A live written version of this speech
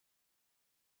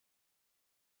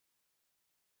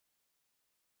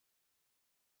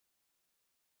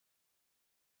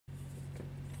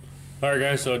Alright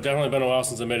guys, so definitely been a while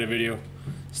since I made a video.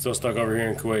 Still stuck over here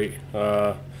in Kuwait.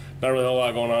 Not really a whole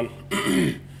lot going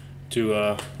on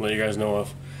to let you guys know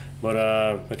of.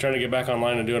 But been trying to get back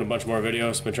online and doing a bunch more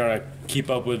videos. Been trying to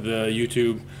keep up with the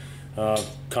YouTube,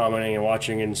 commenting and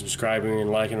watching and subscribing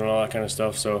and liking and all that kind of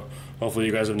stuff. So hopefully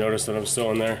you guys have noticed that I'm still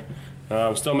in there.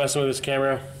 I'm still messing with this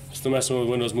camera, still messing with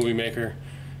Windows Movie Maker.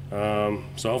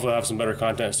 So hopefully I'll have some better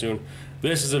content soon.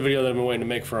 This is a video that I've been waiting to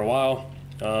make for a while.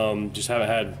 Just haven't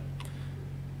had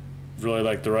really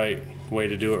like the right way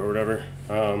to do it or whatever.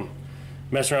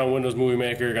 Messing around with Windows Movie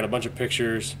Maker, got a bunch of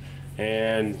pictures,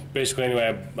 and basically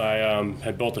anyway I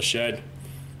had built a shed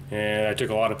and I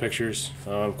took a lot of pictures,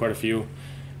 quite a few.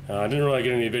 I didn't really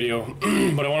get any video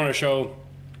but I wanted to show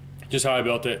just how I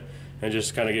built it and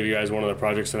just kind of give you guys one of the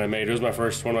projects that I made. It was one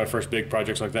of my first big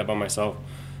projects like that by myself,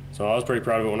 so I was pretty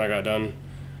proud of it when I got done.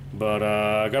 But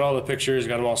I got all the pictures,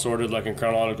 got them all sorted like in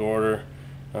chronological order.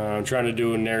 I'm trying to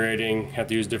do narrating, have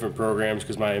to use different programs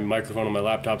because my microphone on my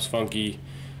laptop's funky.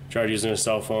 Tried using a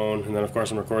cell phone, and then of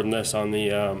course I'm recording this on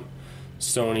the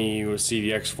Sony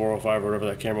CVX 405 or whatever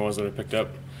that camera was that I picked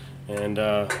up. And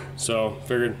so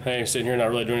figured, hey, sitting here not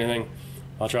really doing anything,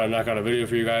 I'll try to knock out a video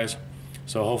for you guys.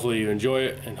 So hopefully you enjoy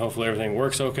it and hopefully everything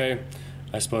works okay.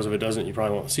 I suppose if it doesn't, you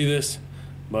probably won't see this.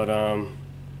 But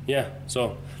yeah,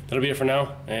 so that'll be it for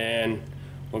now, and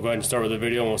we'll go ahead and start with the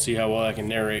video and we'll see how well I can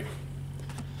narrate.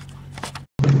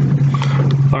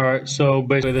 Alright, so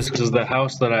basically this is the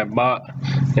house that I bought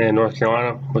in North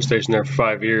Carolina. Was stationed there for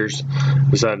 5 years.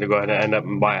 Decided to go ahead and end up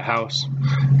and buy a house.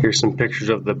 Here's some pictures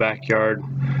of the backyard.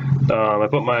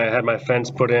 I had my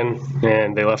fence put in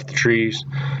and they left the trees.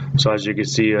 So as you can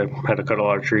see, I had to cut a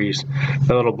lot of trees.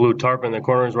 That little blue tarp in the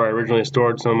corner is where I originally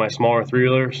stored some of my smaller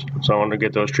 3-wheelers. So I wanted to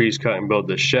get those trees cut and build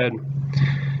this shed.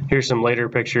 Here's some later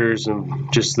pictures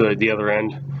of just the other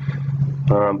end.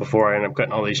 Before I ended up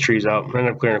cutting all these trees out. I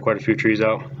ended up clearing quite a few trees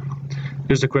out.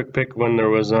 Just a quick pic when there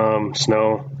was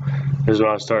snow. This is when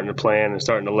I was starting to plan and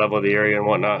starting to level the area and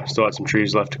whatnot. Still had some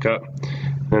trees left to cut.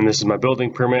 And this is my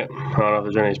building permit. I don't know if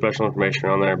there's any special information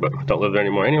on there, but I don't live there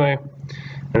anymore anyway.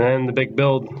 And then the big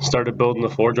build. Started building the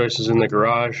floor joists in the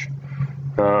garage.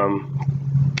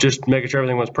 Just making sure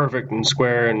everything was perfect and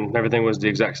square and everything was the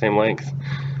exact same length.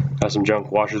 Got some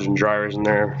junk washers and dryers in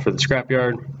there for the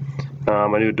scrapyard.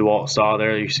 My new DeWalt saw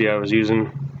there you see I was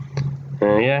using.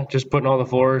 And yeah, just putting all the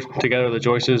floors together, the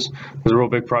joists, was a real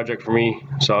big project for me.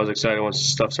 So I was excited once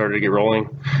stuff started to get rolling.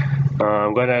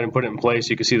 I'm going ahead and put it in place.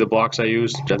 You can see the blocks I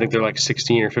used. I think they're like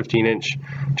 16 or 15 inch,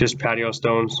 just patio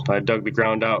stones. I dug the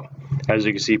ground out. As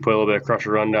you can see, put a little bit of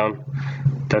crusher rundown.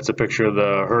 That's a picture of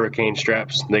the hurricane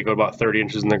straps. They go about 30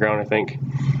 inches in the ground, I think.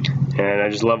 And I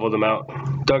just leveled them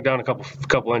out. Dug down a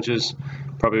couple inches,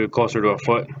 probably closer to a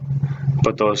foot.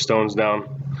 Put those stones down,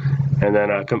 and then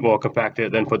compact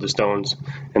it, then put the stones,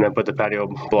 and then put the patio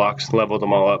blocks, leveled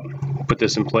them all up, put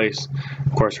this in place.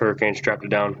 Of course, hurricane strapped it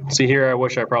down. See here, I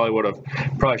wish I probably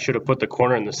should have put the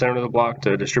corner in the center of the block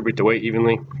to distribute the weight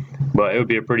evenly, but it would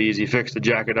be a pretty easy fix to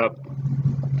jack it up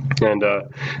and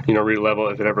re-level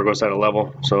if it ever goes out of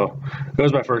level. So it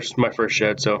was my first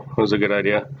shed, so it was a good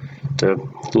idea to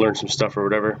learn some stuff or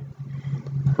whatever.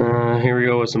 Here we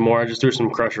go with some more. I just threw some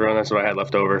crusher on, that's what I had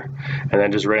left over, and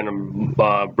then just random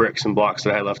bricks and blocks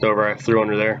that I had left over I threw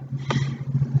under there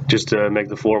just to make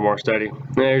the floor more steady.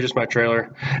 And here's just my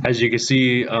trailer. As you can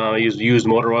see, I used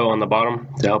motor oil on the bottom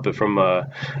to help it from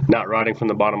not rotting from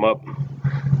the bottom up.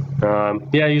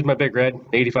 Yeah, I used my Big Red,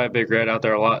 85 Big Red out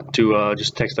there a lot to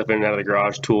just take stuff in and out of the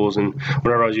garage, tools, and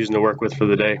whatever I was using to work with for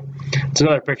the day. It's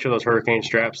another picture of those hurricane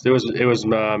straps. It was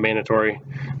mandatory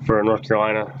for North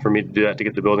Carolina for me to do that to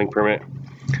get the building permit.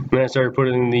 And then I started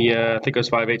putting the, I think it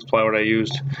was 5/8 plywood I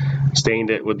used,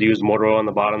 stained it with used motor oil on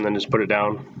the bottom, then just put it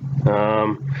down.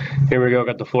 Here we go,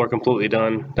 got the floor completely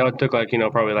done. That took like,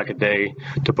 probably like a day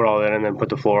to put all that in and then put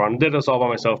the floor on. Did this all by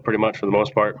myself pretty much for the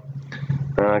most part.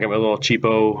 I got my little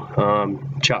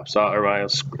cheapo chop saw, or my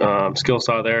skill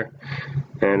saw there,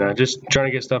 and just trying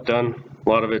to get stuff done. A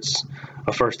lot of it's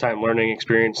a first time learning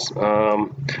experience.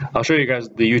 I'll show you guys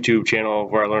the YouTube channel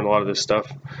where I learned a lot of this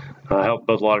stuff. I helped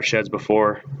build a lot of sheds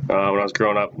before when I was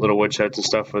growing up, little wood sheds and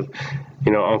stuff with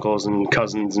uncles and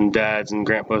cousins and dads and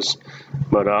grandpas.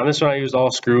 But on this one I used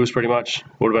all screws pretty much.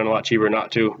 Would have been a lot cheaper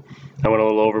not to. I went a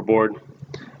little overboard.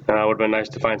 Would have been nice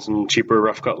to find some cheaper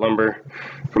rough cut lumber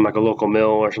from like a local mill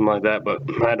or something like that, but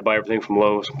I had to buy everything from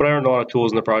Lowe's. But I earned a lot of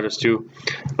tools in the project too.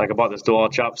 Like I bought this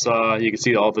DeWalt chop saw. You can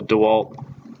see all the DeWalt,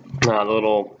 the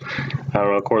little,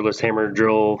 cordless hammer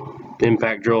drill,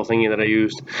 impact drill thingy that I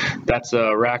used. That's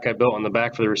a rack I built on the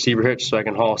back for the receiver hitch so I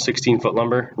can haul 16-foot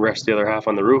lumber, rest the other half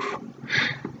on the roof.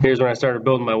 Here's when I started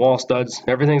building my wall studs.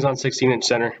 Everything's on 16-inch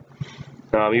center.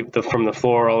 from the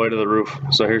floor all the way to the roof.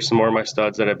 So here's some more of my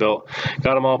studs that I built.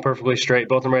 Got them all perfectly straight.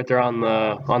 Built them right there on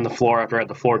the floor after I had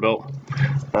the floor built.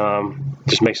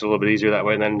 Just makes it a little bit easier that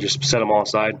way. And then just set them all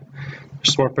aside.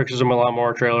 Just more pictures of my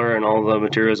lawnmower trailer and all the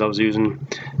materials I was using.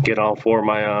 Get all 4 of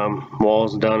my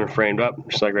walls done and framed up,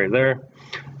 just like right there.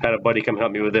 Had a buddy come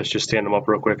help me with this, just stand them up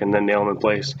real quick and then nail them in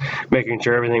place, making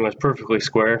sure everything was perfectly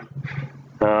square.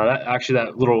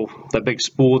 That big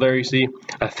spool there you see,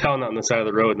 I found that on the side of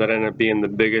the road, and that ended up being the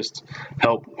biggest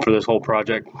help for this whole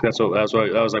project. That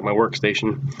was like my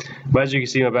workstation. But as you can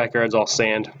see, my backyard's all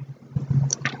sand,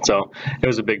 so it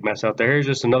was a big mess out there. Here's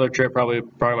just another trip, probably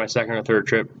my second or third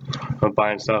trip of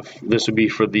buying stuff. This would be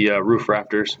for the roof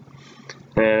rafters,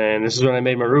 and this is when I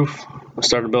made my roof. I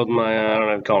started building my, I don't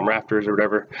know if you call them rafters or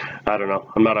whatever. I don't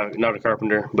know. I'm not a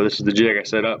carpenter, but this is the jig I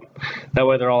set up. That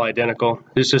way they're all identical.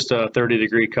 It's just a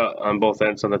 30-degree cut on both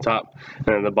ends on the top, and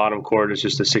then the bottom cord is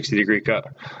just a 60-degree cut.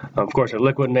 Of course, I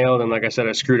liquid nailed, and like I said,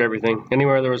 I screwed everything.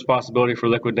 Anywhere there was possibility for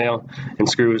liquid nail and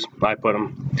screws, I put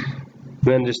them.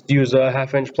 Then just use a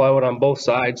 1/2-inch plywood on both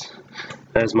sides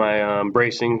as my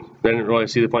bracing. I didn't really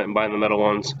see the point in buying the metal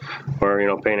ones or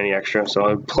paying any extra,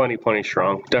 so plenty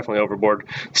strong. Definitely overboard.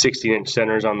 16-inch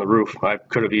centers on the roof. I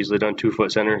could have easily done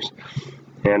 2-foot centers,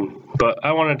 but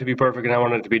I wanted it to be perfect, and I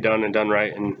wanted it to be done and done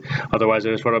right. And otherwise, I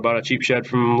just would have bought a cheap shed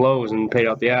from Lowe's and paid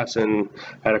out the ass and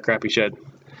had a crappy shed.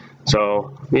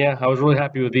 So yeah, I was really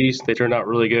happy with these. They turned out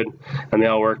really good, and they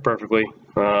all worked perfectly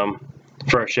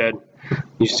for a shed.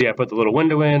 You see I put the little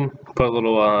window in, put a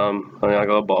little like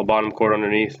a bottom cord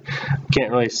underneath.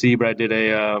 Can't really see, but I did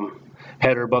a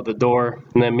header above the door,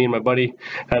 and then me and my buddy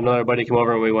had another buddy come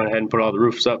over, and we went ahead and put all the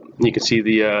roofs up. You can see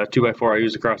the 2x4 I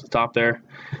used across the top there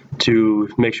to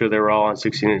make sure they were all on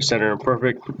 16-inch center and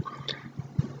perfect.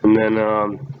 And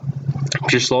then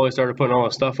just slowly started putting all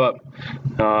the stuff up.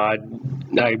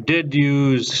 I did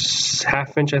use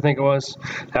 1/2-inch, I think it was,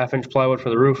 1/2-inch plywood for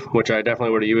the roof, which I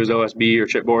definitely would have used OSB or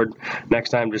chipboard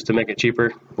next time just to make it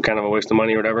cheaper. Kind of a waste of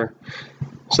money or whatever.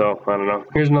 So I don't know.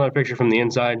 Here's another picture from the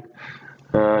inside.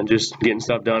 Just getting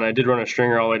stuff done. I did run a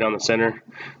stringer all the way down the center,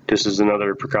 just as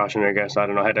another precaution, I guess. I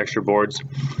don't know. I had extra boards.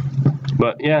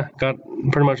 But yeah, got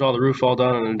pretty much all the roof all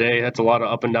done in a day. That's a lot of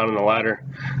up and down on the ladder,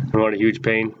 and what a huge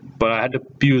pain. But I had to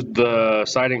use the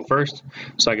siding first,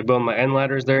 so I could build my end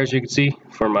ladders there, as you can see,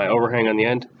 for my overhang on the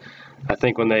end. I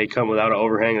think when they come without an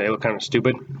overhang, they look kind of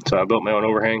stupid, so I built my own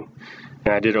overhang,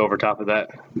 and I did it over top of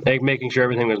that, making sure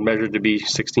everything was measured to be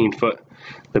 16 foot.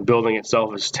 The building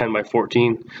itself is 10 by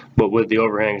 14, but with the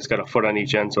overhang, it's got a foot on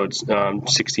each end, so it's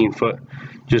 16 foot,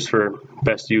 just for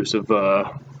best use of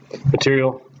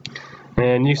material.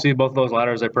 And you see both of those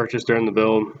ladders I purchased during the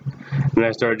build, and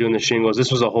I started doing the shingles. This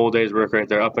was a whole day's work right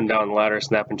there, up and down the ladder,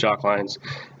 snapping chalk lines,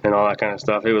 and all that kind of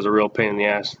stuff. It was a real pain in the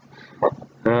ass.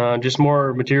 Just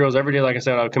more materials every day. Like I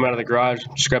said, I would come out of the garage,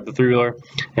 just grab the 3-wheeler,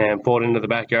 and pull it into the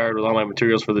backyard with all my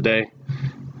materials for the day,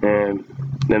 and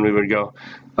then we would go.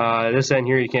 This end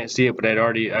here, you can't see it, but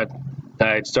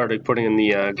I'd started putting in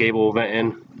the gable vent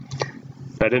in.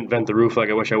 I didn't vent the roof like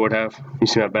I wish I would have. You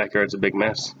see my backyard's a big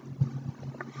mess.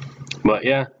 But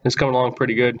yeah, it's coming along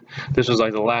pretty good. This was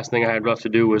like the last thing I had left to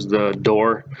do was the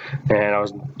door, and I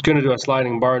was going to do a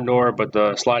sliding barn door, but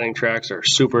the sliding tracks are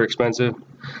super expensive.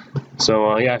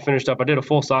 So yeah, I finished up. I did a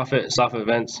full soffit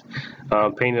vents,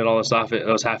 painted all the soffit. It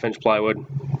was 1/2-inch plywood.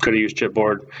 Could have used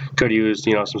chipboard, could have used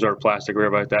some sort of plastic or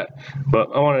whatever like that, but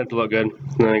I wanted it to look good.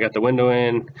 And then I got the window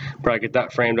in, probably get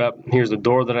that framed up. Here's the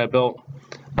door that I built.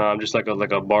 Just like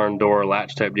a barn door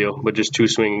latch type deal, but just 2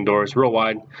 swinging doors, real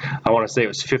wide. I want to say it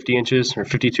was 50 inches or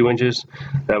 52 inches.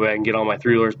 That way I can get all my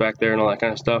 3-wheelers back there and all that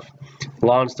kind of stuff.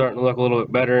 Lawn's starting to look a little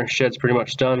bit better. Shed's pretty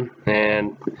much done,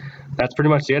 and that's pretty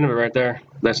much the end of it right there.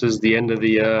 This is the end of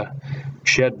the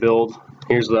shed build.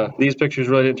 These pictures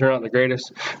really didn't turn out the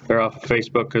greatest. They're off of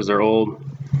Facebook because they're old,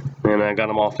 and I got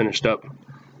them all finished up.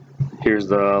 Here's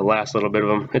the last little bit of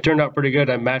them. It turned out pretty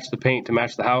good. I matched the paint to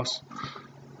match the house,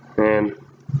 and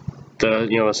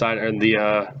the side and the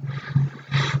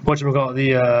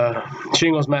the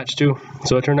shingles matched too,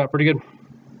 so it turned out pretty good.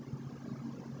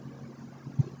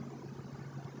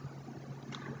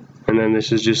 And then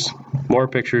this is just more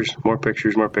pictures. So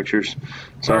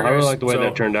I really like the way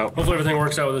that turned out. Hopefully everything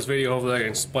works out with this video. Hopefully I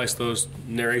can splice those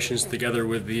narrations together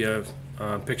with the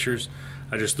pictures.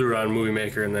 I just threw it on Movie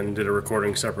Maker and then did a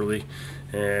recording separately,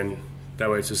 and that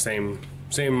way it's the same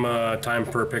time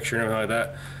per picture and everything like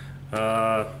that.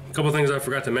 A couple things I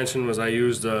forgot to mention was I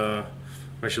used, I'm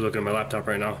actually looking at my laptop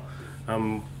right now.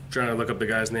 I'm trying to look up the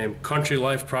guy's name, Country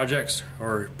Life Projects,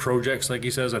 or Projects like he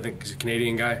says. I think he's a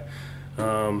Canadian guy.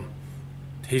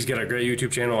 He's got a great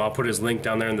YouTube channel. I'll put his link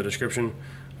down there in the description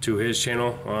to his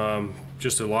channel.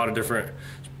 just a lot of different,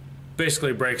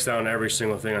 basically breaks down every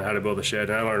single thing on how to build a shed,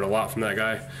 and I learned a lot from that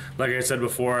guy. Like I said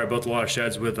before, I built a lot of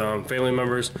sheds with family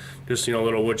members, just, you know,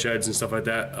 little wood sheds and stuff like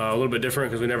that. A little bit different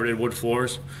because we never did wood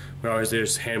floors. We always did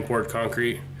just hand poured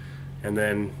concrete, and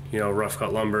then, you know, rough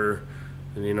cut lumber,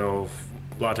 and, you know,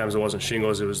 a lot of times it wasn't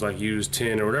shingles, it was like used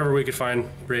tin or whatever we could find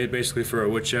basically for a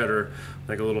wood shed, or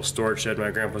like a little storage shed.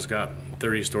 My grandpa's got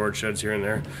 30 storage sheds here and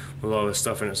there with all this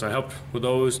stuff in it, so I helped with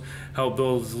those, helped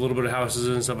build a little bit of houses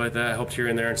and stuff like that, helped here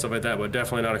and there and stuff like that, but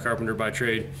definitely not a carpenter by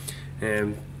trade,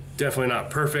 and definitely not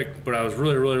perfect. But I was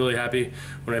really happy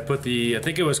when I put the, I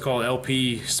think it was called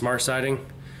LP Smart Siding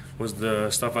was the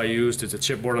stuff I used. It's a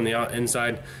chipboard on the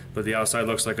inside, but the outside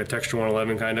looks like a Texture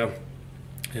 111 kind of.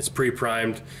 It's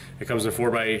pre-primed. It comes in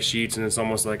 4x8 sheets, and it's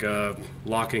almost like a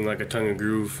locking, like a tongue and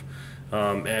groove,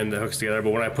 and it hooks together.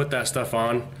 But when I put that stuff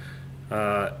on,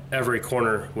 every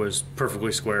corner was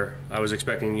perfectly square. I was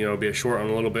expecting, you know, be a short on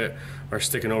a little bit or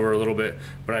sticking over a little bit,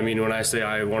 but I mean, when I say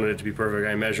I wanted it to be perfect,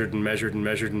 I measured and measured and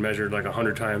measured and measured like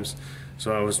 100 times,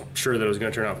 so I was sure that it was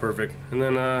going to turn out perfect. And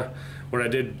then what I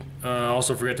did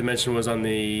also forget to mention was on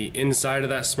the inside of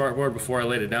that smartboard before I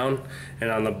laid it down, and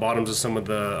on the bottoms of some of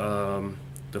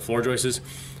the floor joists,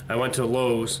 I went to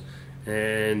Lowe's,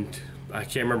 and I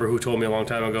can't remember who told me a long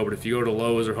time ago, but if you go to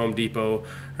Lowe's or Home Depot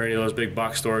or any of those big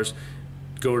box stores,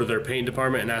 go to their paint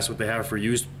department and ask what they have for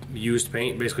used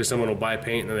paint. Basically, someone will buy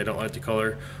paint and they don't like the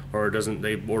color, or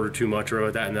they order too much or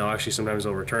like that, and sometimes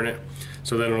they'll return it,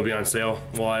 so then it'll be on sale.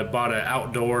 Well, I bought an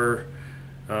outdoor,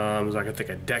 it was like, I think,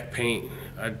 a deck paint.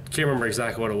 I can't remember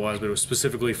exactly what it was, but it was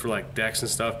specifically for like decks and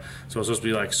stuff, so it's supposed to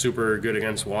be like super good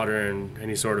against water and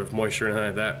any sort of moisture and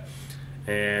anything like that.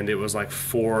 And it was like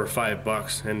 $4 or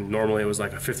 $5, and normally it was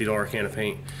like a $50 can of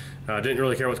paint. I didn't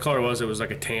really care what the color was. It was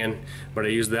like a tan, but I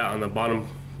used that on the bottom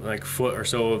like foot or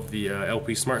so of the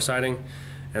LP Smart Siding,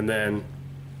 and then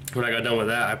when I got done with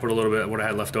that, I put a little bit of what I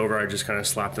had left over. I just kind of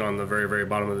slapped it on the very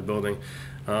bottom of the building.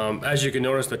 As you can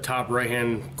notice, the top right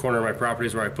hand corner of my property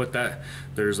is where I put that.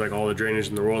 There's like all the drainage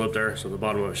in the world up there, so the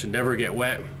bottom of it should never get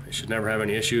wet. It should never have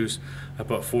any issues. I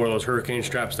put 4 of those hurricane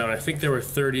straps down. I think there were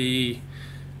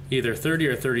either 30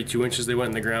 or 32 inches they went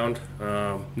in the ground.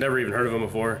 Never even heard of them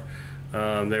before.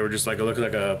 They were just like, it looked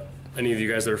like any of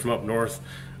you guys that are from up north,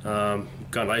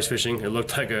 gone ice fishing, it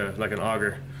looked like an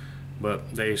auger.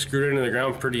 But they screwed it into the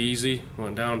ground pretty easy,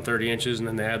 went down 30 inches, and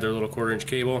then they had their little 1/4-inch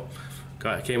cable.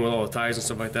 It came with all the ties and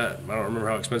stuff like that. I don't remember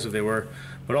how expensive they were,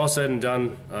 but all said and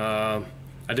done,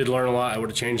 I did learn a lot. I would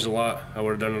have changed a lot. I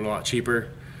would have done it a lot cheaper,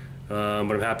 but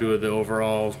I'm happy with the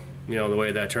overall, you know, the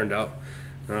way that turned out.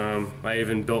 I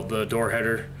even built the door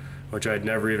header, which I'd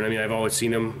never even, I mean, I've always seen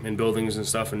them in buildings and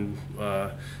stuff, and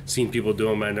seen people do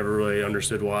them, but I never really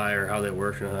understood why or how they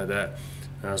work or anything like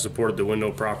that. Supported the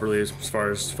window properly as far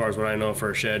as what I know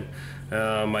for a shed.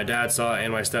 My dad saw it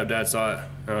and my stepdad saw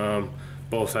it.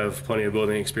 Both have plenty of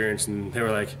building experience, and they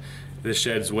were like, this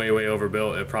shed's way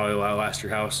overbuilt. It probably will outlast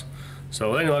your house.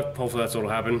 So any luck, hopefully that's what'll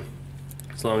happen,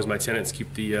 as long as my tenants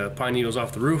keep the pine needles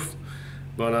off the roof.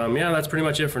 But yeah, that's pretty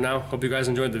much it for now. Hope you guys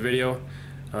enjoyed the video.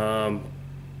 Can't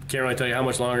really tell you how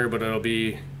much longer, but it'll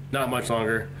be not much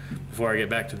longer before I get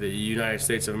back to the United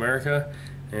States of America,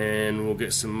 and we'll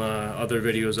get some other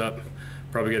videos up.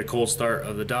 Probably get a cold start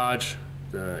of the Dodge,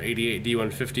 the 88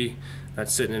 D150.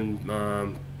 That's sitting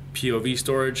in POV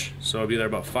storage, so I'll be there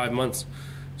about 5 months.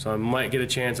 So I might get a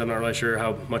chance. I'm not really sure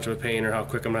how much of a pain or how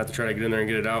quick I'm gonna have to try to get in there and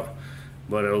get it out,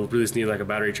 but it'll really just need like a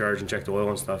battery charge and check the oil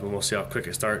and stuff, and we'll see how quick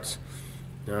it starts.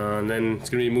 And then it's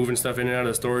going to be moving stuff in and out of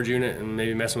the storage unit, and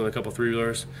maybe messing with a couple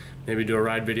 3-wheelers, maybe do a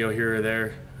ride video here or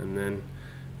there, and then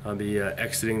I'll be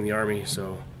exiting the Army.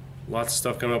 So lots of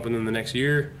stuff coming up within the next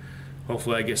year.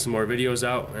 Hopefully I get some more videos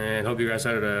out, and hope you guys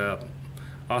had an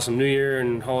awesome New Year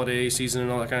and holiday season and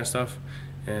all that kind of stuff.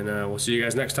 And we'll see you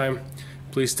guys next time.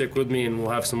 Please stick with me, and we'll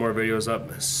have some more videos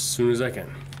up as soon as I can.